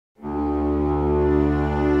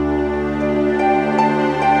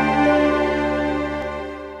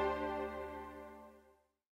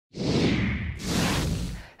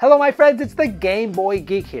Hello my friends, it's the Game Boy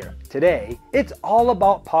Geek here. Today, it's all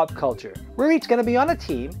about pop culture. We're each going to be on a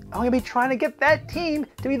team, and we're going to be trying to get that team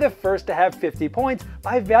to be the first to have 50 points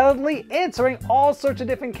by validly answering all sorts of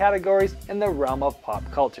different categories in the realm of pop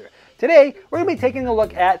culture. Today, we're going to be taking a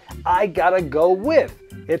look at I Gotta Go With.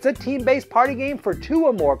 It's a team-based party game for 2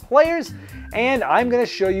 or more players, and I'm going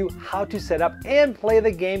to show you how to set up and play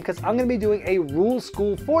the game because I'm going to be doing a rule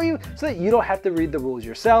school for you so that you don't have to read the rules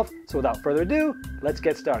yourself. So without further ado, let's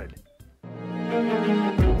get started.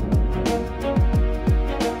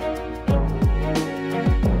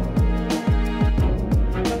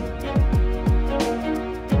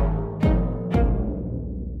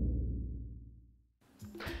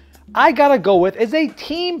 I Gotta Go With is a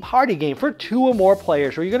team party game for 2 or more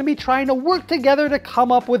players where you're going to be trying to work together to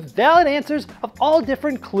come up with valid answers of all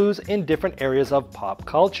different clues in different areas of pop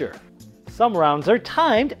culture. Some rounds are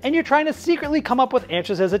timed and you're trying to secretly come up with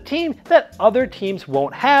answers as a team that other teams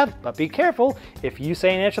won't have, but be careful, if you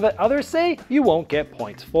say an answer that others say, you won't get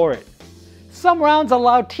points for it. Some rounds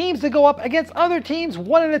allow teams to go up against other teams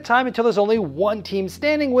one at a time until there's only one team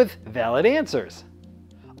standing with valid answers.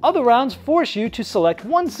 Other rounds force you to select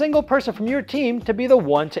one single person from your team to be the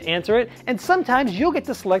one to answer it, and sometimes you'll get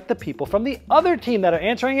to select the people from the other team that are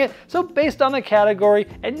answering it, so based on the category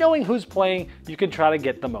and knowing who's playing, you can try to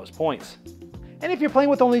get the most points. And if you're playing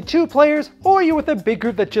with only 2 players, or you're with a big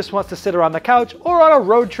group that just wants to sit around the couch or on a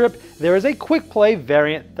road trip, there is a quick play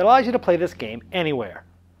variant that allows you to play this game anywhere.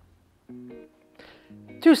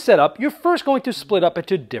 To set up, you're first going to split up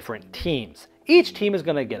into different teams. Each team is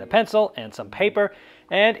going to get a pencil and some paper,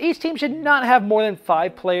 and each team should not have more than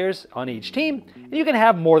 5 players on each team, and you can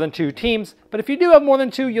have more than 2 teams, but if you do have more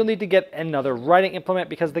than 2, you'll need to get another writing implement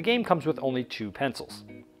because the game comes with only 2 pencils.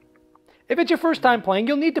 If it's your first time playing,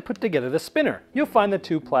 you'll need to put together the spinner. You'll find the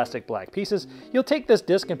 2 plastic black pieces. You'll take this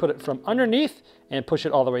disc and put it from underneath and push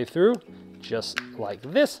it all the way through, just like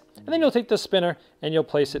this, and then you'll take the spinner and you'll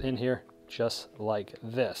place it in here just like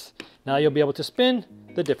this. Now you'll be able to spin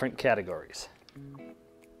the different categories.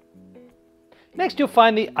 Next, you'll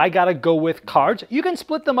find the I Gotta Go With cards. You can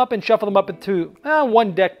split them up and shuffle them up into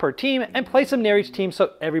 1 deck per team and place them near each team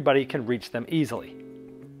so everybody can reach them easily.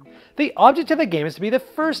 The object of the game is to be the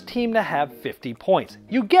first team to have 50 points.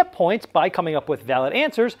 You get points by coming up with valid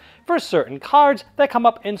answers for certain cards that come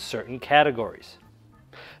up in certain categories.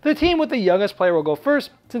 The team with the youngest player will go first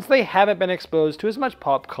since they haven't been exposed to as much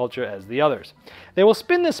pop culture as the others. They will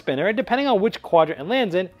spin the spinner, and depending on which quadrant it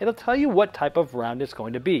lands in, it'll tell you what type of round it's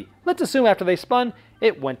going to be. Let's assume after they spun,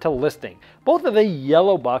 it went to listing. Both of the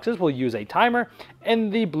yellow boxes will use a timer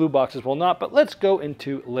and the blue boxes will not, but let's go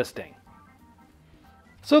into listing.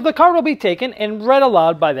 So the card will be taken and read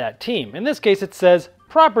aloud by that team. In this case it says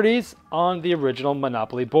properties on the original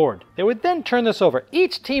Monopoly board. They would then turn this over.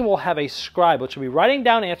 Each team will have a scribe which will be writing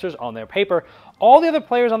down answers on their paper. All the other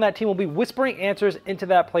players on that team will be whispering answers into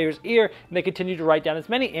that player's ear, and they continue to write down as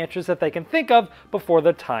many answers that they can think of before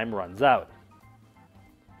the time runs out.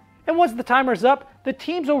 And once the timer's up, the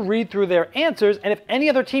teams will read through their answers, and if any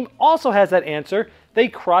other team also has that answer, they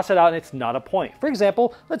cross it out and it's not a point. For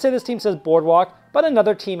example, let's say this team says boardwalk, but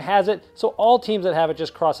another team has it, so all teams that have it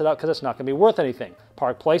just cross it out because it's not going to be worth anything.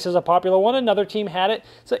 Park Place is a popular one, another team had it,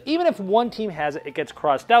 so even if one team has it, it gets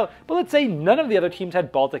crossed out. But let's say none of the other teams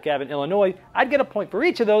had Baltic Ave in Illinois, I'd get a point for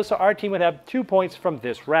each of those, so our team would have 2 points from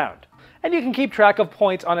this round. And you can keep track of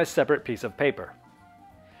points on a separate piece of paper.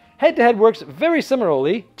 Head-to-head works very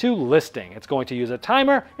similarly to listing. It's going to use a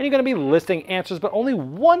timer, and you're going to be listing answers, but only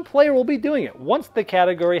one player will be doing it. Once the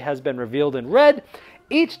category has been revealed in red,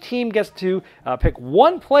 each team gets to pick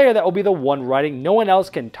one player that will be the one writing. No one else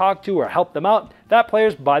can talk to or help them out. That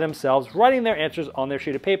player's by themselves writing their answers on their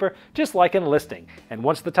sheet of paper, just like in listing. And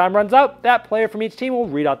once the time runs out, that player from each team will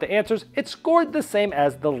read out the answers. It's scored the same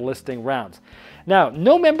as the listing rounds. Now,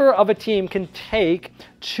 no member of a team can take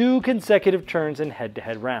 2 consecutive turns in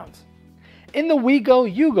head-to-head rounds. In the We Go,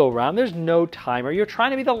 You Go round, there's no timer. You're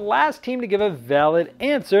trying to be the last team to give a valid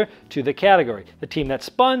answer to the category. The team that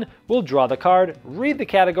spun will draw the card, read the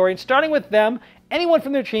category, and starting with them, anyone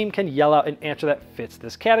from their team can yell out an answer that fits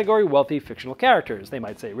this category, wealthy fictional characters. They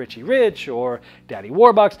might say Richie Rich or Daddy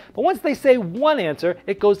Warbucks, but once they say one answer,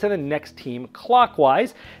 it goes to the next team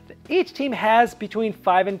clockwise. Each team has between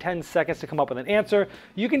 5 and 10 seconds to come up with an answer.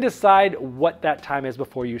 You can decide what that time is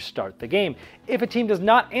before you start the game. If a team does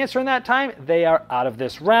not answer in that time, they are out of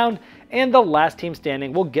this round, and the last team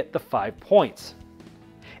standing will get the 5 points.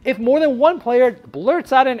 If more than one player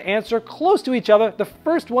blurts out an answer close to each other, the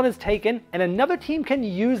first one is taken and another team can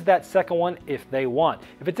use that second one if they want.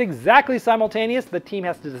 If it's exactly simultaneous, the team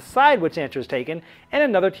has to decide which answer is taken and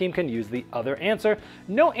another team can use the other answer.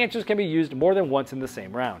 No answers can be used more than once in the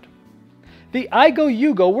same round. The I Go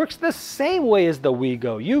You Go works the same way as the We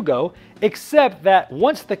Go You Go, except that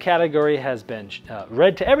once the category has been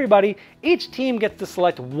read to everybody, each team gets to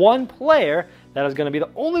select one player that is going to be the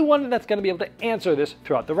only one that's going to be able to answer this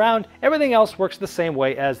throughout the round. Everything else works the same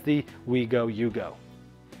way as the We Go You Go.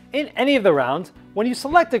 In any of the rounds, when you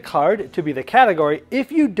select a card to be the category,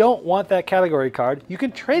 if you don't want that category card, you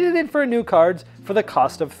can trade it in for new cards for the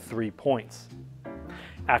cost of 3 points.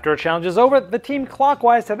 After a challenge is over, the team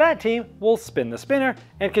clockwise to that team will spin the spinner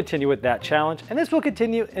and continue with that challenge, and this will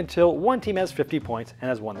continue until one team has 50 points and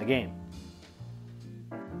has won the game.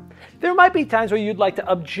 There might be times where you'd like to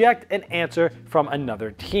object an answer from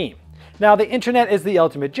another team. Now, the internet is the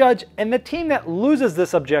ultimate judge, and the team that loses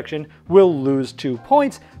this objection will lose 2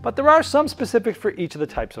 points, but there are some specifics for each of the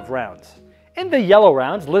types of rounds. In the yellow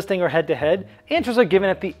rounds, listing or head-to-head, answers are given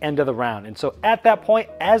at the end of the round, and so at that point,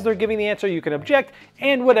 as they're giving the answer, you can object,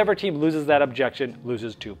 and whatever team loses that objection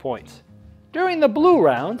loses 2 points. During the blue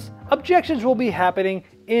rounds, objections will be happening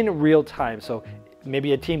in real time, so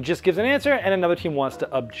maybe a team just gives an answer and another team wants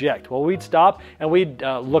to object. Well, we'd stop and we'd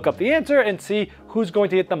look up the answer and see who's going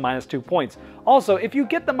to get the -2 points. Also, if you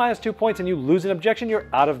get the -2 points and you lose an objection, you're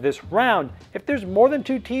out of this round. If there's more than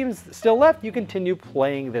 2 teams still left, you continue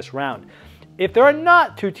playing this round. If there are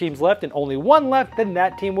not 2 teams left and only 1 left, then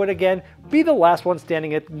that team would again be the last one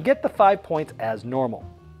standing and get the 5 points as normal.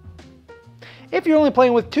 If you're only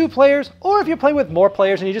playing with 2 players, or if you're playing with more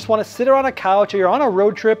players and you just want to sit around a couch or you're on a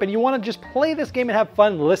road trip and you want to just play this game and have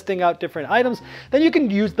fun listing out different items, then you can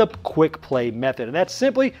use the quick play method. And that's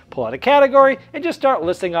simply pull out a category and just start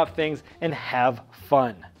listing out things and have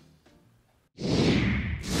fun.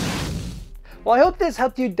 Well, I hope this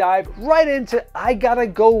helped you dive right into I Gotta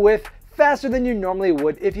Go With faster than you normally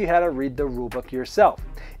would if you had to read the rulebook yourself.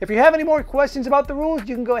 If you have any more questions about the rules,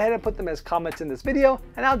 you can go ahead and put them as comments in this video,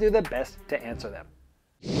 and I'll do the best to answer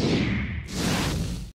them.